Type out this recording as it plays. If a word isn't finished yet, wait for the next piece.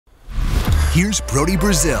Here's Brody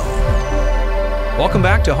Brazil. Welcome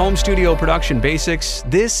back to Home Studio Production Basics.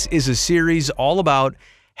 This is a series all about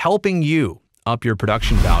helping you up your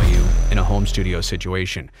production value in a home studio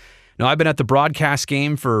situation. Now, I've been at the broadcast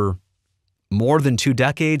game for more than 2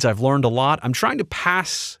 decades. I've learned a lot. I'm trying to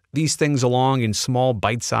pass these things along in small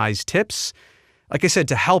bite-sized tips, like I said,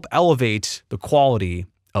 to help elevate the quality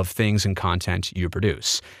of things and content you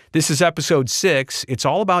produce. This is episode 6. It's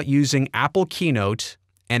all about using Apple Keynote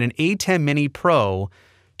and an ATEM Mini Pro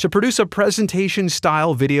to produce a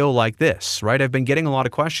presentation-style video like this, right? I've been getting a lot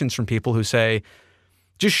of questions from people who say,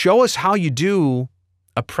 just show us how you do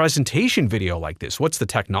a presentation video like this. What's the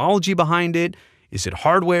technology behind it? Is it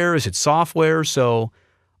hardware? Is it software? So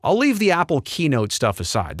I'll leave the Apple Keynote stuff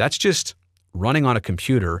aside. That's just running on a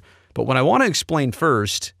computer. But what I want to explain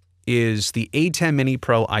first is the ATEM Mini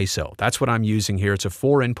Pro ISO. That's what I'm using here. It's a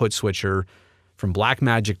 4-input switcher from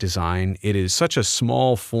Blackmagic Design. It is such a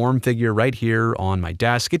small form figure right here on my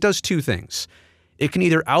desk. It does 2 things. It can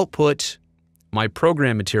either output my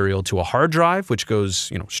program material to a hard drive, which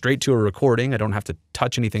goes, straight to a recording. I don't have to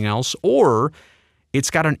touch anything else. Or it's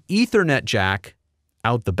got an Ethernet jack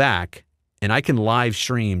out the back, and I can live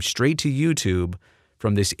stream straight to YouTube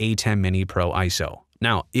from this ATEM Mini Pro ISO.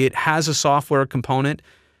 Now, it has a software component,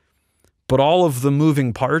 but all of the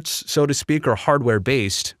moving parts, so to speak, are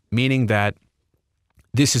hardware-based, meaning that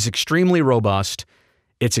this is extremely robust.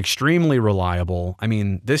 It's extremely reliable. I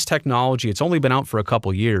mean, this technology, it's only been out for a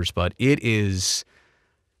couple years, but it is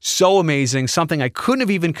so amazing, something I couldn't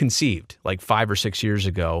have even conceived like 5 or 6 years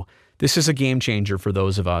ago. This is a game changer for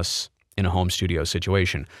those of us in a home studio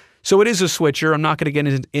situation. So it is a switcher. I'm not going to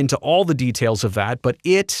get into all the details of that, but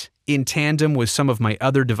it, in tandem with some of my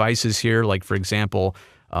other devices here, like for example,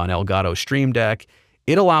 an Elgato Stream Deck,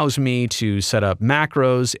 it allows me to set up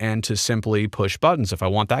macros and to simply push buttons. If I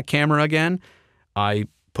want that camera again, I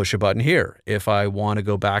push a button here. If I want to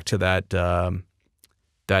go back to that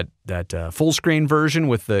full screen version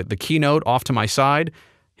with the Keynote off to my side,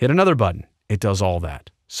 hit another button. It does all that.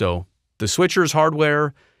 So the switcher is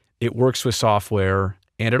hardware. It works with software.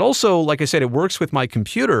 And it also, like I said, it works with my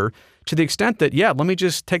computer to the extent that, yeah, let me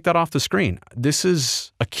just take that off the screen. This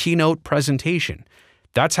is a Keynote presentation.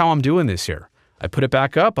 That's how I'm doing this here. I put it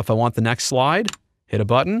back up. If I want the next slide, hit a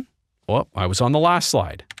button. Oh, I was on the last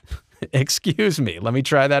slide. Excuse me. Let me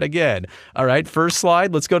try that again. All right, first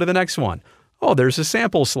slide. Let's go to the next one. Oh, there's a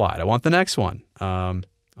sample slide. I want the next one. I'll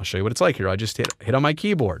show you what it's like here. I just hit on my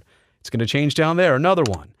keyboard. It's going to change down there. Another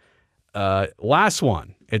one. Last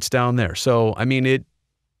one. It's down there. So, I mean,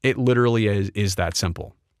 it literally is that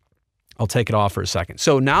simple. I'll take it off for a second.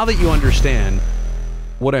 So now that you understand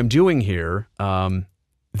what I'm doing here,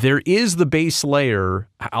 there is the base layer.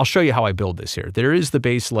 I'll show you how I build this here. There is the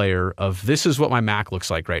base layer of this is what my Mac looks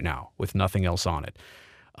like right now with nothing else on it.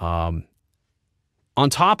 On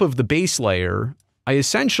top of the base layer, I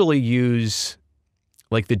essentially use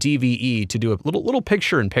like the DVE to do a little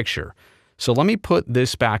picture-in-picture. So let me put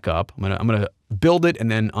this back up. I'm gonna build it and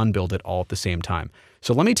then unbuild it all at the same time.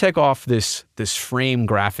 So let me take off this frame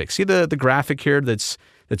graphic. See the graphic here that's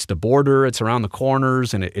the border, it's around the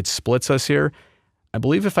corners, and it splits us here. I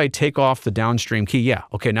believe if I take off the downstream key, yeah,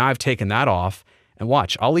 okay, now I've taken that off. And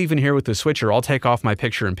watch, I'll even here with the switcher, I'll take off my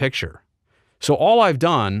picture-in-picture. So all I've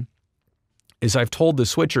done is I've told the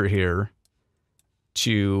switcher here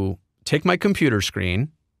to take my computer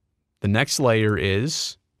screen. The next layer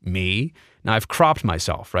is me. Now I've cropped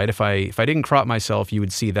myself, right? If I didn't crop myself, you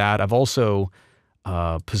would see that. I've also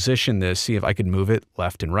positioned this, see if I could move it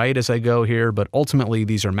left and right as I go here. But ultimately,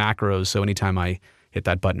 these are macros, so anytime I hit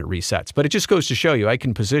that button, it resets. But it just goes to show you, I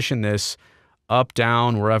can position this up,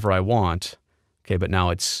 down, wherever I want. Okay, but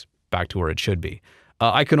now it's back to where it should be.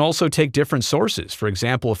 I can also take different sources. For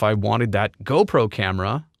example, if I wanted that GoPro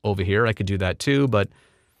camera over here, I could do that too, but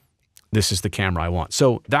this is the camera I want.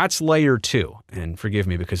 So that's layer 2, and forgive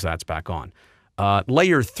me because that's back on.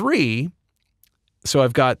 Layer 3, so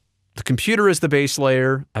I've got the computer as the base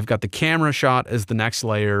layer, I've got the camera shot as the next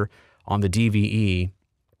layer on the DVE,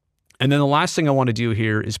 and then the last thing I want to do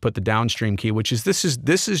here is put the downstream key, which is this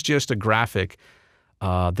is just a graphic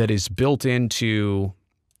that is built into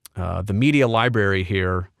the media library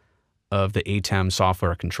here of the ATEM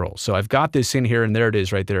software control. So I've got this in here, and there it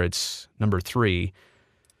is right there. It's number 3.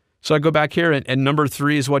 So I go back here, and number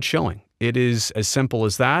 3 is what's showing. It is as simple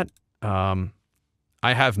as that. I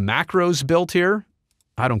have macros built here.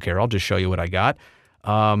 I don't care. I'll just show you what I got.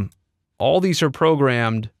 All these are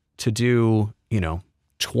programmed to do,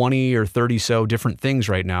 20 or 30 so different things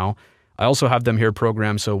right now. I also have them here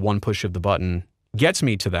programmed so one push of the button gets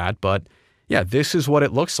me to that. But yeah, this is what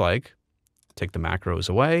it looks like. Take the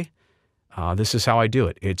macros away. this is how I do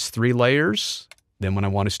it. It's 3 layers. Then when I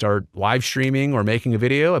want to start live streaming or making a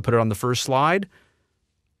video, I put it on the first slide.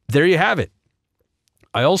 There you have it.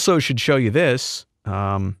 I also should show you this.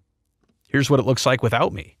 Here's what it looks like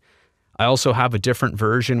without me. I also have a different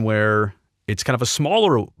version where it's kind of a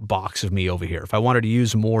smaller box of me over here. If I wanted to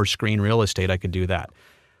use more screen real estate, I could do that.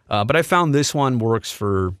 But I found this one works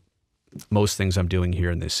for most things I'm doing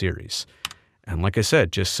here in this series. And like I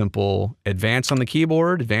said, just simple advance on the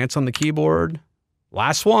keyboard,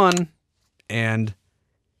 last one, and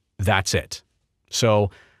that's it.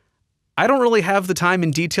 So I don't really have the time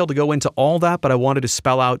in detail to go into all that, but I wanted to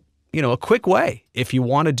spell out, a quick way. If you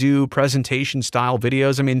want to do presentation style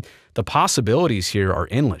videos, I mean, the possibilities here are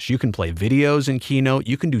endless. You can play videos in Keynote.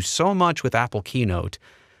 You can do so much with Apple Keynote.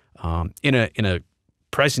 In a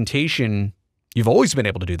presentation, you've always been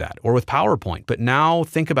able to do that, or with PowerPoint. But now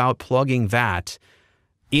think about plugging that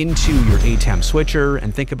into your ATEM switcher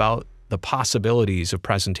and think about the possibilities of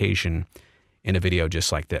presentation in a video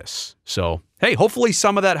just like this. So, hey, hopefully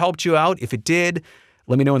some of that helped you out. If it did,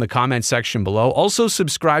 let me know in the comments section below. Also,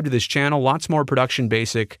 subscribe to this channel. Lots more production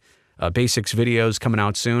basics videos coming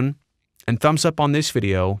out soon. And thumbs up on this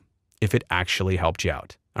video if it actually helped you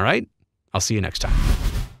out. All right? I'll see you next time.